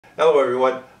Hello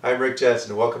everyone, I'm Rick Janzen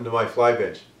and welcome to my fly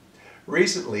bench.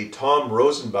 Recently, Tom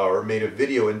Rosenbauer made a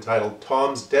video entitled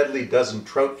Tom's Deadly Dozen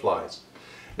Trout Flies.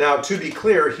 Now, to be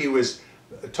clear, he was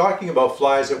talking about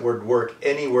flies that would work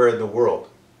anywhere in the world.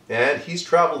 And he's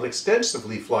traveled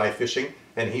extensively fly fishing,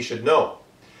 and he should know.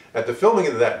 At the filming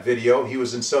of that video, he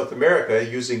was in South America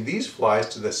using these flies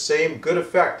to the same good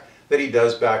effect that he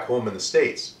does back home in the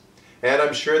States. And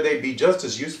I'm sure they'd be just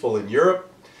as useful in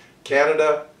Europe,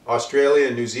 Canada,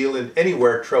 Australia, New Zealand,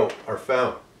 anywhere trout are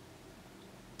found.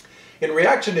 In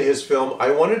reaction to his film, I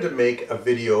wanted to make a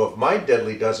video of my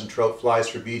deadly dozen trout flies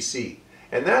for BC.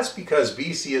 And that's because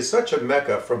BC is such a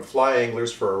mecca from fly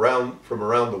anglers from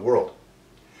around the world.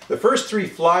 The first three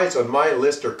flies on my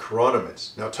list are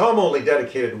chironomids. Now, Tom only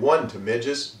dedicated one to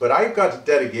midges, but I got to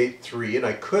dedicate three, and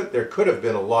there could have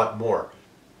been a lot more.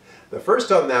 The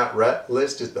first on that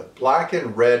list is the black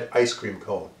and red ice cream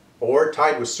cone, or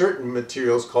tied with certain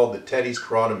materials called the Teddy's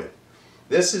chironomid.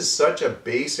 This is such a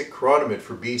basic chironomid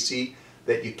for BC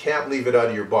that you can't leave it out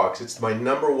of your box. It's my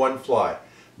 #1 fly.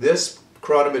 This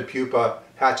chironomid pupa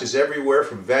hatches everywhere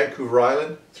from Vancouver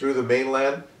Island through the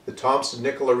mainland, the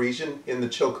Thompson-Nicola region, in the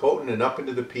Chilcotin, and up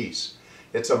into the Peace.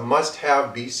 It's a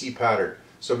must-have BC pattern,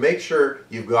 so make sure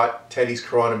you've got Teddy's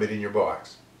chironomid in your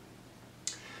box.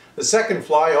 The second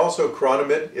fly, also a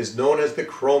chironomid, is known as the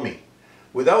chromie.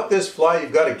 Without this fly,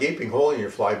 you've got a gaping hole in your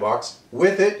fly box.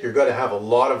 With it, you're going to have a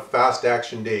lot of fast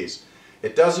action days.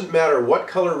 It doesn't matter what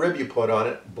color rib you put on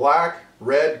it, black,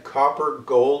 red, copper,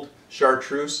 gold,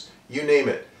 chartreuse, you name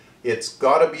it. It's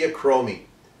got to be a chromie.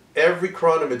 Every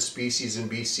chironomid species in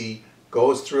BC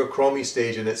goes through a chromie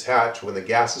stage in its hatch when the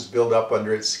gases build up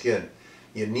under its skin.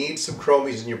 You need some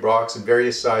chromies in your box in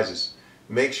various sizes.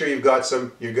 Make sure you've got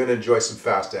some. You're going to enjoy some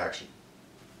fast action.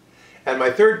 And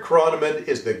my third chironomid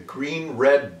is the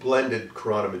green-red blended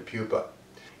chironomid pupa.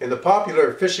 In the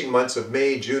popular fishing months of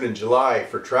May, June, and July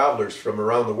for travelers from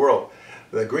around the world,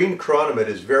 the green chironomid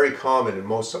is very common in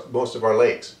most of our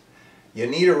lakes. You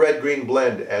need a red-green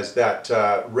blend, as that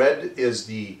red is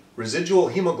the residual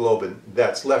hemoglobin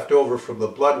that's left over from the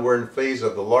bloodworm phase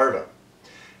of the larva.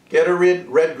 Get a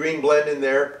red-green blend in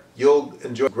there, you'll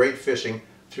enjoy great fishing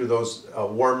through those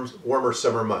warmer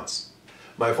summer months.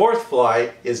 My fourth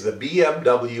fly is the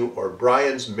BMW, or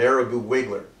Brian's Marabou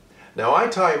Wiggler. Now, I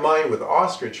tie mine with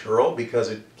ostrich herl because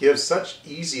it gives such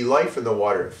easy life in the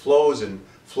water. It flows and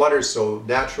flutters so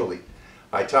naturally.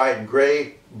 I tie it in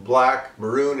gray, black,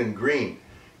 maroon, and green.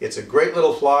 It's a great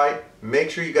little fly. Make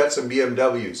sure you got some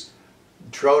BMWs.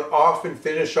 Trout often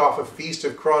finish off a feast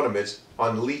of chironomids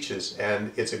on leeches,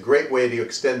 and it's a great way to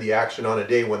extend the action on a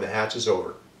day when the hatch is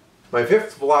over. My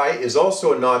fifth fly is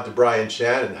also a nod to Brian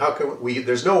Chan, and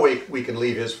there's no way we can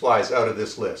leave his flies out of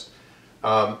this list.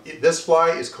 This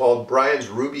fly is called Brian's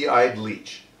Ruby-Eyed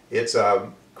Leech. It's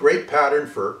a great pattern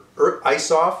for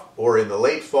ice-off or in the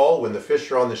late fall when the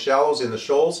fish are on the shallows in the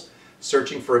shoals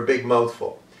searching for a big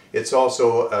mouthful. It's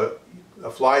also a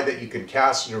fly that you can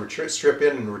cast and strip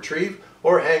in and retrieve,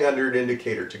 or hang under an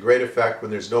indicator to great effect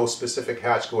when there's no specific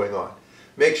hatch going on.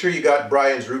 Make sure you got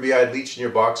Brian's Ruby-Eyed Leech in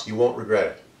your box. You won't regret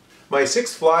it. My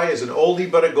sixth fly is an oldie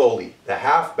but a goldie, the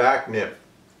half-back nymph.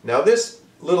 Now, this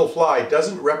little fly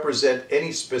doesn't represent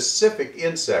any specific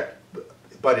insect,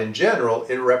 but in general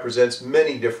it represents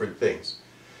many different things.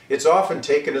 It's often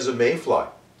taken as a mayfly,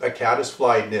 a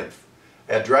caddisfly nymph,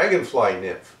 a dragonfly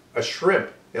nymph, a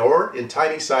shrimp, or in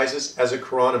tiny sizes as a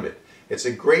chironomid. It's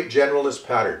a great generalist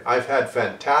pattern. I've had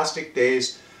fantastic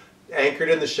days anchored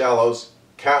in the shallows,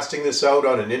 casting this out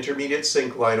on an intermediate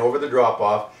sink line over the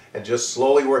drop-off, and just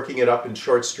slowly working it up in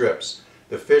short strips.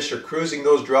 The fish are cruising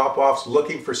those drop-offs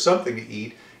looking for something to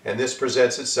eat, and this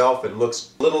presents itself and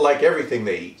looks a little like everything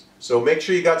they eat. So make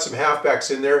sure you got some halfbacks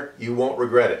in there. You won't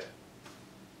regret it.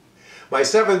 My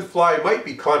seventh fly might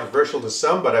be controversial to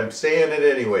some, but I'm saying it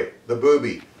anyway, the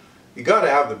booby. You got to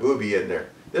have the booby in there.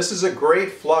 This is a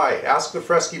great fly. Ask the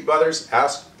Fresky brothers,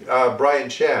 ask Brian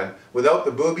Chan. Without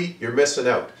the booby, you're missing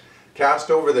out. Cast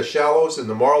over the shallows and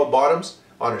the marl bottoms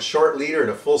on a short leader and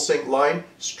a full sink line,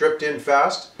 stripped in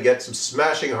fast, get some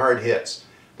smashing hard hits.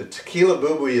 The tequila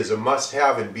booby is a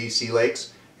must-have in BC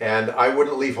lakes, and I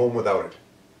wouldn't leave home without it.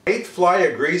 Eighth fly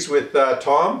agrees with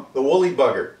Tom, the woolly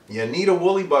bugger. You need a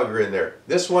woolly bugger in there.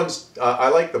 This one's, I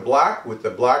like the black with the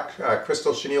black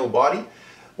crystal chenille body,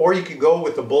 or you can go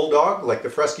with the bulldog like the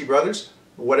Fresky brothers.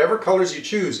 Whatever colors you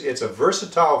choose, it's a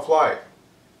versatile fly.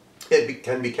 It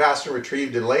can be cast and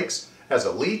retrieved in lakes as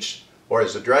a leech or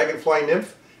as a dragonfly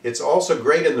nymph. It's also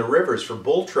great in the rivers for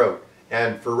bull trout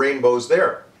and for rainbows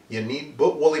there. You need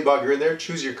woolly bugger in there.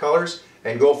 Choose your colors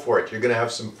and go for it. You're going to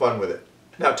have some fun with it.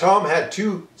 Now, Tom had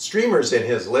two streamers in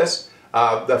his list.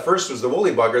 The first was the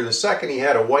woolly bugger. The second, he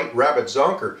had a white rabbit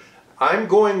zonker. I'm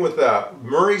going with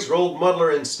Murray's rolled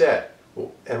muddler instead.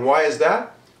 And why is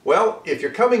that? Well, if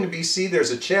you're coming to BC,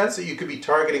 there's a chance that you could be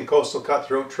targeting coastal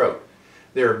cutthroat trout.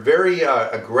 They're very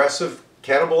aggressive,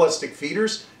 cannibalistic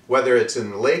feeders, whether it's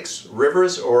in lakes,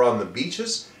 rivers, or on the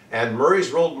beaches. And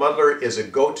Murray's rolled muddler is a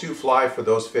go-to fly for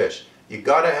those fish. You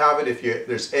got to have it if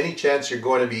there's any chance you're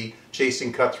going to be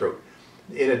chasing cutthroat.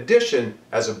 In addition,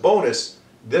 as a bonus,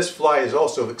 this fly is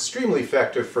also extremely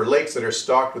effective for lakes that are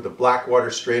stocked with the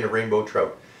blackwater strain of rainbow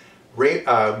trout.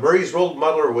 Murray's rolled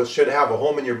muddler should have a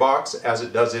home in your box, as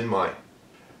it does in mine.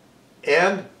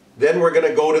 And then we're going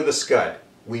to go to the scud.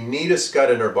 We need a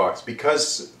scud in our box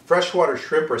because freshwater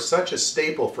shrimp are such a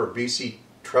staple for BC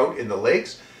trout in the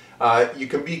lakes. You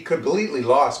can be completely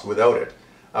lost without it.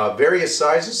 Various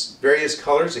sizes, various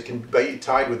colors. It can be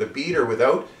tied with a bead or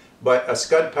without, but a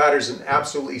scud pattern is an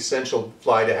absolutely essential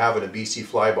fly to have in a BC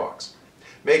fly box.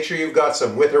 Make sure you've got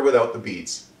some with or without the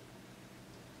beads.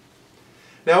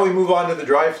 Now we move on to the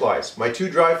dry flies. My two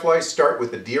dry flies start with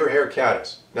the deer hair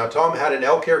caddis. Now Tom had an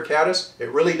elk hair caddis.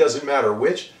 It really doesn't matter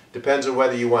which. Depends on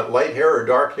whether you want light hair or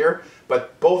dark hair,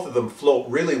 but both of them float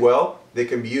really well. They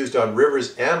can be used on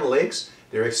rivers and lakes.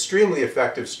 They're extremely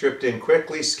effective, stripped in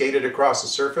quickly, skated across the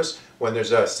surface when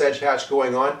there's a sedge hatch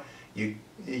going on. You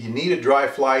need a dry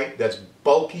fly that's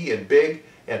bulky and big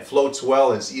and floats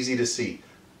well and it's easy to see.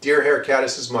 Deer hair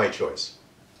caddis is my choice.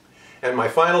 And my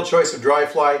final choice of dry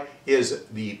fly is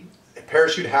the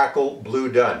parachute hackle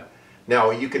blue dun. Now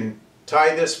you can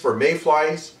tie this for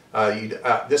mayflies.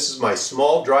 This is my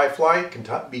small dry fly. It can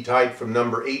be tied from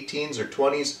number 18s or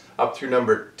 20s up through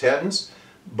number 10s.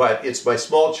 But it's my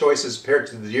small choices paired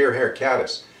to the deer hair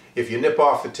caddis. If you nip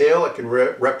off the tail, it can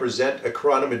represent a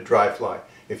chironomid dry fly.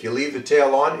 If you leave the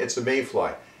tail on, it's a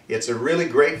mayfly. It's a really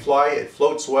great fly. It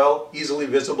floats well, easily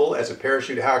visible as a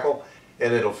parachute hackle,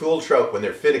 and it'll fool trout when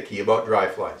they're finicky about dry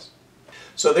flies.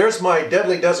 So there's my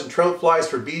deadly dozen trout flies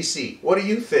for BC. What do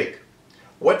you think?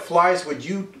 What flies would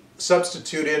you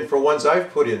substitute in for ones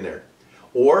I've put in there?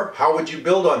 Or how would you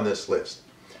build on this list?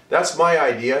 That's my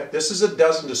idea. This is a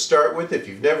dozen to start with if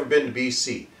you've never been to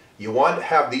BC. You want to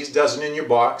have these dozen in your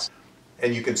box,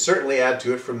 and you can certainly add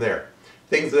to it from there.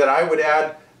 Things that I would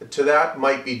add to that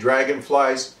might be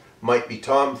dragonflies, might be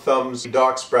tom thumbs,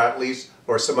 dock sprattleys,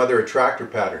 or some other attractor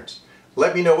patterns.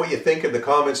 Let me know what you think in the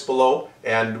comments below,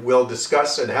 and we'll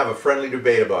discuss and have a friendly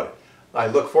debate about it. I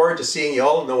look forward to seeing you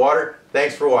all in the water.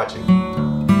 Thanks for watching.